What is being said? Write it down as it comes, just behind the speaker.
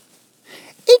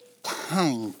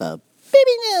time for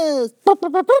baby news.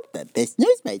 The best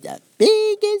news by the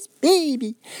biggest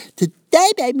baby.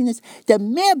 Today, baby news, the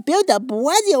mayor Bill de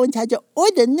Blasio in charge of all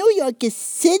the New York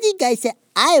City guys said,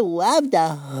 I love the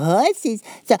horses,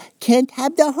 so can't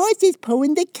have the horses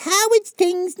pulling the carriage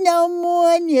things no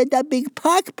more near the big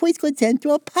park, please called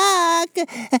Central Park.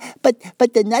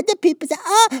 But another people say,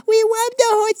 oh, we love the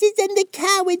horses and the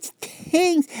carriage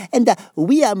things. And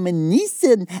Liam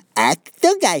Neeson,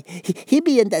 actor guy, he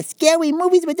be in the scary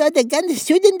movies with all the guns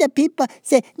shooting the people,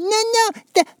 say, no,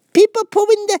 the people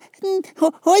pulling the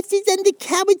horses and the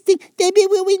carriage thing, they be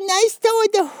really nice to all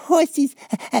the horses.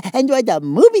 And all the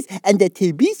movies and the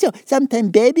TV show,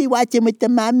 sometimes baby watching with the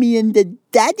mommy and the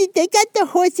daddy, they got the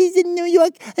horses in New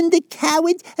York and the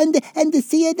carriage and the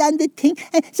see it on the thing.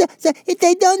 And so if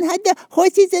they don't have the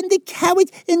horses and the carriage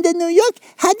in the New York,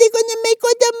 how they gonna make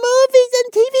all the movies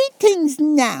and TV things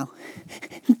now?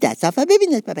 That's all for baby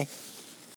news. Bye-bye.